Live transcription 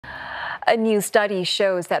A new study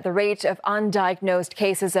shows that the rate of undiagnosed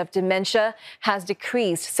cases of dementia has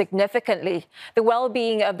decreased significantly. The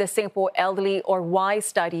well-being of the Singapore Elderly or WISE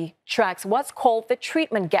study tracks what's called the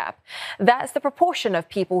treatment gap. That's the proportion of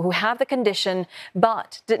people who have the condition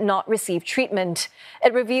but did not receive treatment.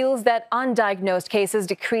 It reveals that undiagnosed cases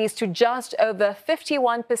decreased to just over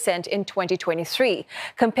 51% in 2023,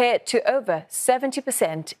 compared to over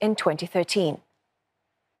 70% in 2013.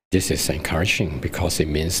 This is encouraging because it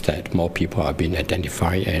means that more people are being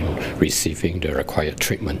identified and receiving the required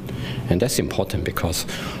treatment. And that's important because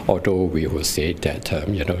although we will say that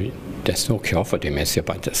there's no cure for dementia,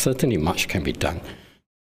 but certainly much can be done.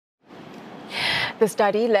 The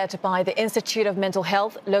study, led by the Institute of Mental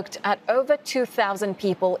Health, looked at over 2,000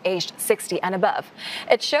 people aged 60 and above.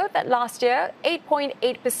 It showed that last year,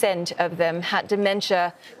 8.8% of them had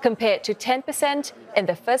dementia, compared to 10% in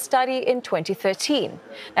the first study in 2013.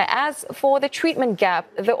 Now, as for the treatment gap,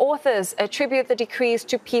 the authors attribute the decrease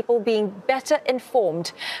to people being better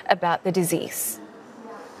informed about the disease.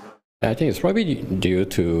 I think it's probably due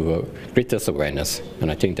to greater awareness,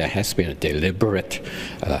 and I think there has been a deliberate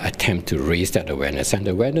attempt to raise that awareness. And the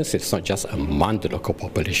awareness is not just among the local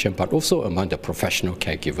population, but also among the professional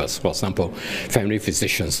caregivers. For example, family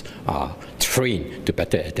physicians are trained to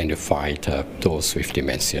better identify those with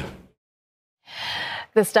dementia.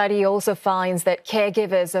 The study also finds that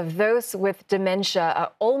caregivers of those with dementia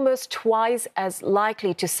are almost twice as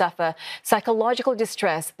likely to suffer psychological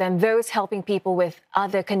distress than those helping people with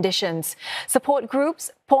other conditions. Support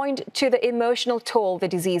groups point to the emotional toll the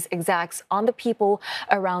disease exacts on the people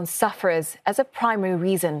around sufferers as a primary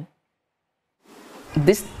reason.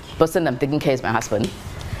 This person I'm taking care of is my husband.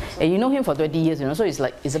 And you know him for 20 years, so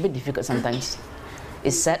it's a bit difficult sometimes.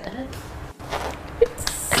 It's sad.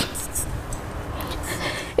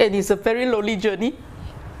 And it's a very lonely journey.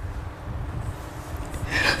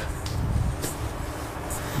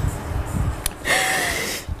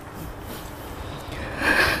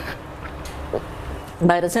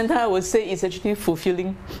 But at the same time, I would say it's actually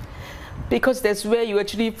fulfilling, because that's where you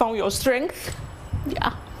actually found your strength.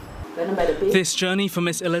 Yeah. This journey for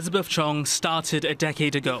Miss Elizabeth Chong started a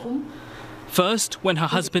decade ago. First, when her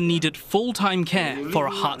husband needed full-time care for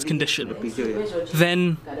a heart condition.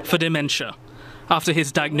 Then, for dementia, after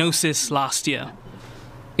his diagnosis last year.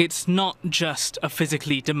 It's not just a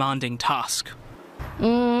physically demanding task.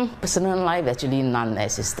 Personal life actually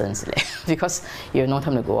non-existent because you have no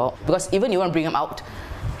time to go out. Because even you want to bring him out,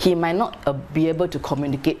 he might not be able to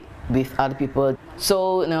communicate with other people.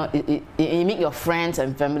 So it makes your friends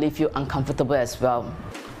and family feel uncomfortable as well.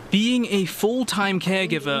 Being a full-time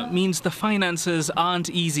caregiver means the finances aren't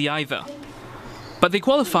easy either. But they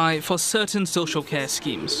qualify for certain social care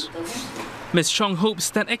schemes. Ms. Chong hopes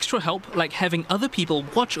that extra help, like having other people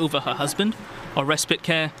watch over her husband or respite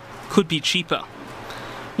care, could be cheaper.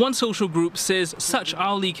 One social group says such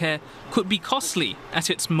hourly care could be costly, as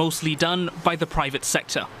it's mostly done by the private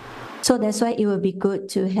sector. So that's why it would be good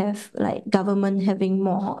to have government having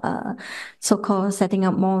more so-called setting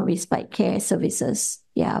up more respite care services,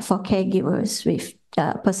 for caregivers with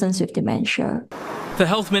persons with dementia. The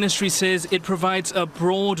Health Ministry says it provides a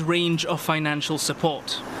broad range of financial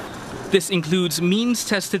support. This includes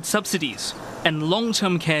means-tested subsidies and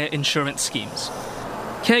long-term care insurance schemes.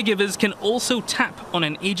 Caregivers can also tap on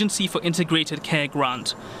an Agency for Integrated Care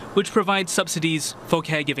grant, which provides subsidies for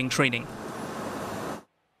caregiving training.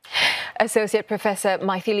 Associate Professor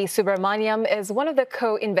Mythily Subramaniam is one of the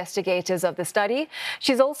co-investigators of the study.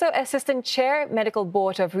 She's also Assistant Chair, Medical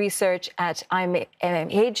Board of Research at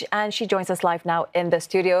IMH, and she joins us live now in the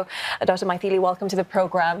studio. Dr. Mythily, welcome to the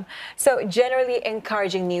program. So generally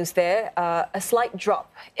encouraging news there, a slight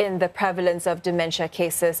drop in the prevalence of dementia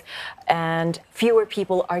cases, and fewer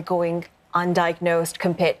people are going undiagnosed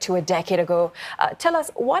compared to a decade ago. Tell us,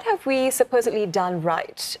 what have we supposedly done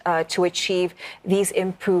right to achieve these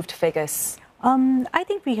improved figures? I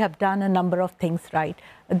think we have done a number of things right.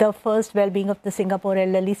 The first well-being of the Singapore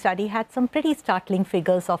Elderly study had some pretty startling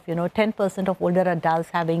figures of, 10% of older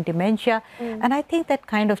adults having dementia. And I think that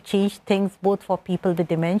kind of changed things both for people with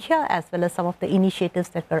dementia as well as some of the initiatives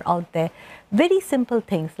that were out there. Very simple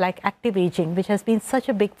things like active aging, which has been such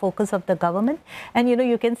a big focus of the government. And,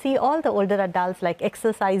 you can see all the older adults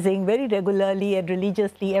exercising very regularly and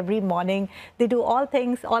religiously every morning. They do all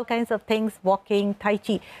kinds of things, walking, tai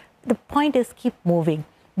chi. The point is keep moving.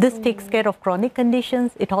 This takes care of chronic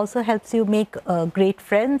conditions. It also helps you make great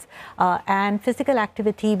friends. And physical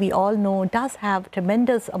activity, we all know, does have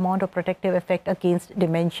tremendous amount of protective effect against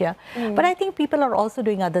dementia. But I think people are also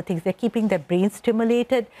doing other things. They're keeping their brain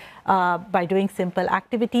stimulated by doing simple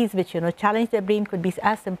activities which, challenge their brain. Could be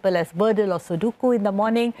as simple as Wordle or Sudoku in the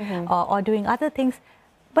morning, or doing other things.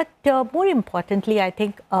 But more importantly, I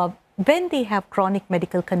think when they have chronic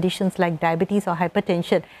medical conditions like diabetes or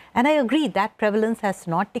hypertension, and I agree that prevalence has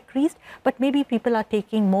not decreased, but maybe people are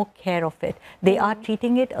taking more care of it. They are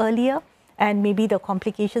treating it earlier, and maybe the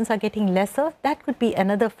complications are getting lesser. That could be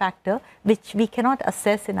another factor which we cannot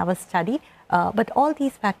assess in our study, but all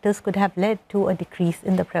these factors could have led to a decrease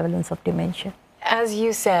in the prevalence of dementia. As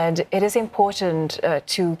you said, it is important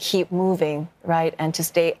to keep moving, right, and to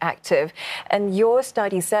stay active. And your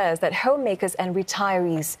study says that homemakers and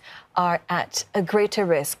retirees are at a greater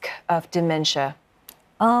risk of dementia.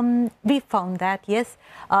 We found that, yes.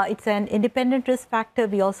 It's an independent risk factor.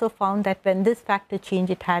 We also found that when this factor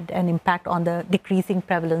changed, it had an impact on the decreasing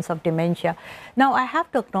prevalence of dementia. Now, I have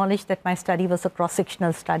to acknowledge that my study was a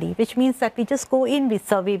cross-sectional study, which means that we just go in, we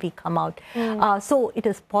survey, we come out. So it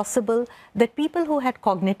is possible that people who had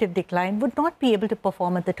cognitive decline would not be able to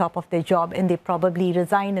perform at the top of their job, and they probably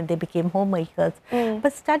resigned and they became homemakers.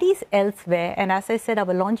 But studies elsewhere, and as I said,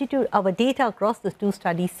 our data across the two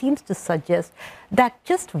studies seems to suggest that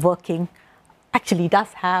just working actually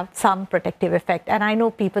does have some protective effect. And I know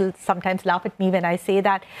people sometimes laugh at me when I say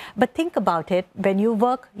that, but think about it. When you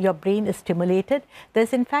work, your brain is stimulated.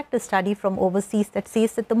 There's in fact a study from overseas that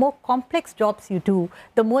says that the more complex jobs you do,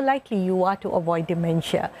 the more likely you are to avoid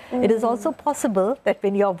dementia. It is also possible that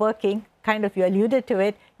when you're working, kind of you alluded to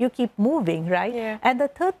it, you keep moving, right? Yeah. And the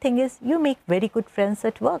third thing is you make very good friends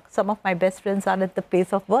at work. Some of my best friends are at the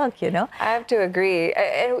place of work, I have to agree.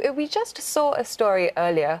 We just saw a story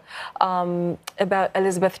earlier about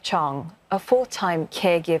Elizabeth Chong, a full-time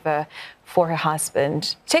caregiver for her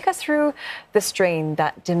husband. Take us through the strain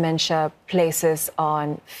that dementia places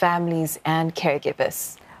on families and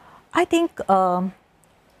caregivers. I think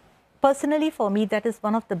personally for me, that is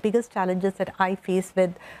one of the biggest challenges that I face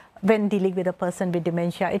when dealing with a person with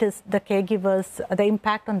dementia. It is the caregivers, the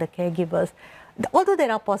impact on the caregivers. Although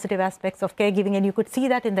there are positive aspects of caregiving, and you could see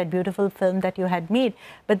that in that beautiful film that you had made,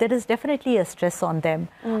 but there is definitely a stress on them.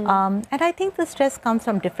 And I think the stress comes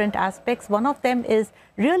from different aspects. One of them is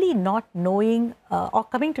really not knowing or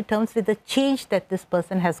coming to terms with the change that this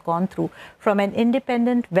person has gone through. From an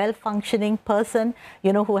independent, well-functioning person,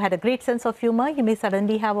 who had a great sense of humor, you may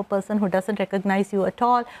suddenly have a person who doesn't recognize you at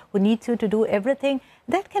all, who needs you to do everything.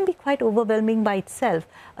 That can be quite overwhelming by itself.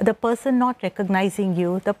 The person not recognizing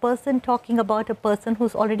you, the person talking about a person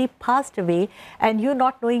who's already passed away, and you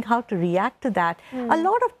not knowing how to react to that. A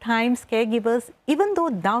lot of times caregivers, even though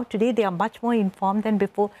now today they are much more informed than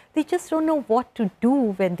before, they just don't know what to do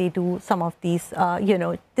when they do some of these,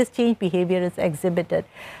 this change behavior is exhibited.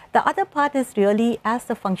 The other part is really as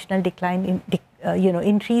the functional decline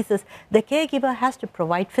increases, the caregiver has to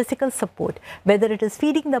provide physical support, whether it is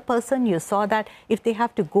feeding the person. You saw that if they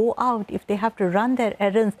have to go out, if they have to run their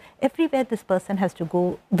errands, everywhere this person has to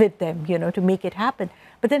go with them, to make it happen.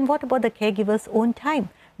 But then what about the caregiver's own time?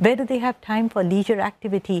 Where do they have time for leisure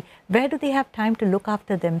activity? Where do they have time to look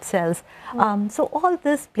after themselves? So all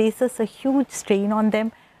this places a huge strain on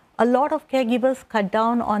them. A lot of caregivers cut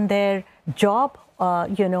down on their job.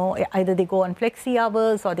 Either they go on flexi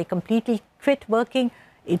hours or they completely quit working.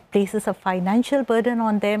 It places a financial burden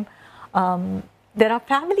on them. There are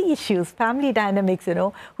family issues, family dynamics,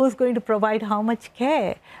 who's going to provide how much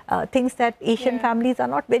care, things that Asian families are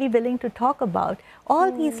not very willing to talk about.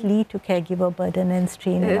 All these lead to caregiver burden and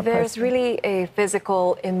strain. There's really a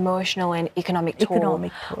physical, emotional, and economic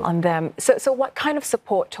toll on them. So what kind of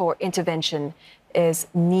support or intervention is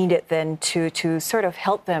needed then to sort of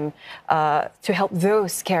help them, to help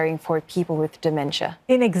those caring for people with dementia?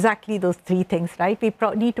 In exactly those three things, right? We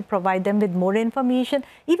need to provide them with more information,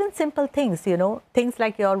 even simple things, things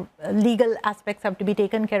like your legal aspects have to be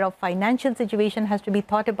taken care of, financial situation has to be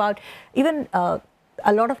thought about, even a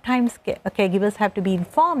lot of times caregivers have to be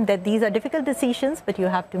informed that these are difficult decisions, but you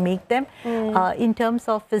have to make them. In terms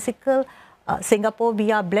of physical, Singapore,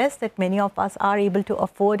 we are blessed that many of us are able to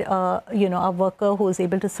afford, a worker who is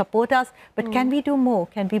able to support us. But can we do more?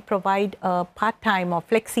 Can we provide part-time or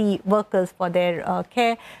flexi workers for their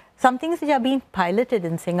care? Some things which are being piloted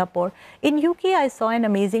in Singapore. In UK, I saw an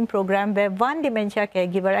amazing program where one dementia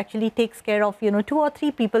caregiver actually takes care of, 2 or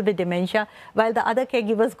 3 people with dementia, while the other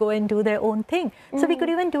caregivers go and do their own thing. So we could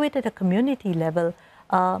even do it at a community level.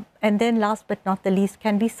 And then last but not the least,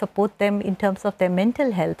 can we support them in terms of their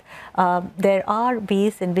mental health? There are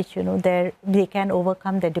ways in which, they can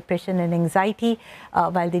overcome their depression and anxiety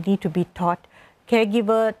while they need to be taught.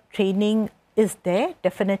 Caregiver training is there,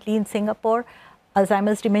 definitely in Singapore.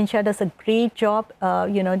 Alzheimer's Dementia does a great job,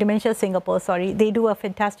 Dementia Singapore, they do a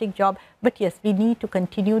fantastic job. But yes, we need to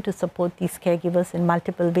continue to support these caregivers in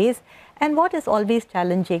multiple ways. And what is always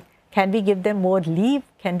challenging, can we give them more leave?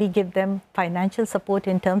 Can we give them financial support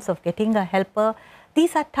in terms of getting a helper?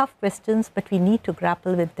 These are tough questions, but we need to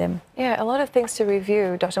grapple with them. Yeah, a lot of things to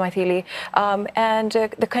review, Dr. Mythily. And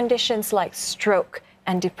the conditions like stroke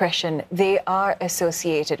and depression, they are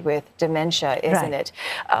associated with dementia, isn't it?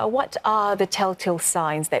 What are the telltale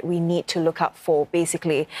signs that we need to look out for,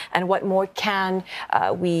 basically, and what more can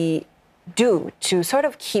we do to sort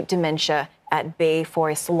of keep dementia at bay for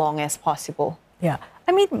as long as possible? Yeah.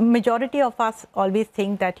 I mean, majority of us always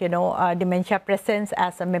think that, dementia presents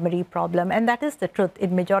as a memory problem, and that is the truth.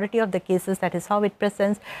 In majority of the cases, that is how it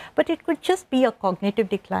presents. But it could just be a cognitive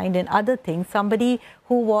decline in other things. Somebody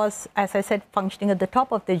who was, as I said, functioning at the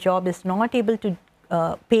top of their job is not able to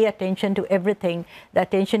pay attention to everything. The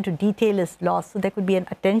attention to detail is lost. So there could be an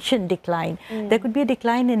attention decline. There could be a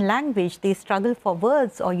decline in language. They struggle for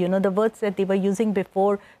words, or, the words that they were using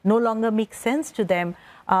before no longer make sense to them.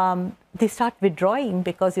 They start withdrawing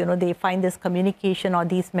because, they find this communication or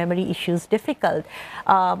these memory issues difficult.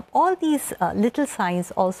 All these little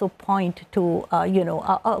signs also point to,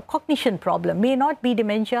 a cognition problem. May not be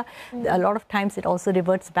dementia. A lot of times it also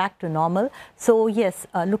reverts back to normal. So yes,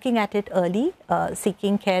 looking at it early,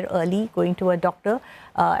 seeking care early, going to a doctor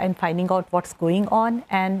and finding out what's going on.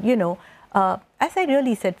 And, as I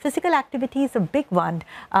really said, physical activity is a big one.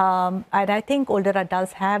 And I think older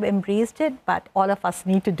adults have embraced it, but all of us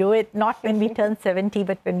need to do it, not when we turn 70,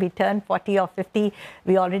 but when we turn 40 or 50,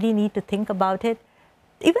 we already need to think about it.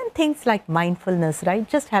 Even things like mindfulness, right?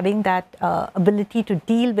 Just having that ability to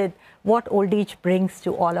deal with what old age brings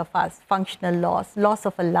to all of us, functional loss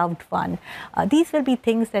of a loved one. These will be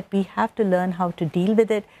things that we have to learn how to deal with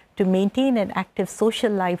it, to maintain an active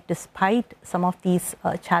social life despite some of these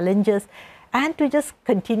challenges, and to just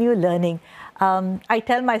continue learning. I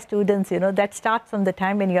tell my students, that starts from the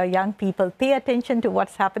time when you're young people, pay attention to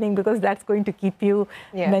what's happening, because that's going to keep you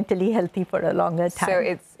mentally healthy for a longer time. So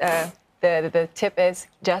it's the tip is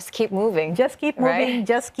just keep moving. Just keep moving, right?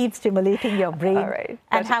 Just keep stimulating your brain. All right.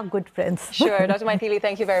 And have good friends. Sure. Dr. Mythily,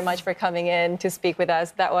 thank you very much for coming in to speak with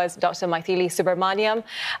us. That was Dr. Mythily Subramaniam,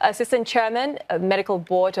 Assistant Chairman of Medical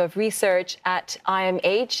Board of Research at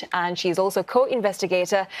IMH, and she's also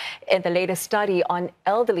co-investigator in the latest study on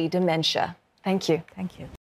elderly dementia. Thank you. Thank you.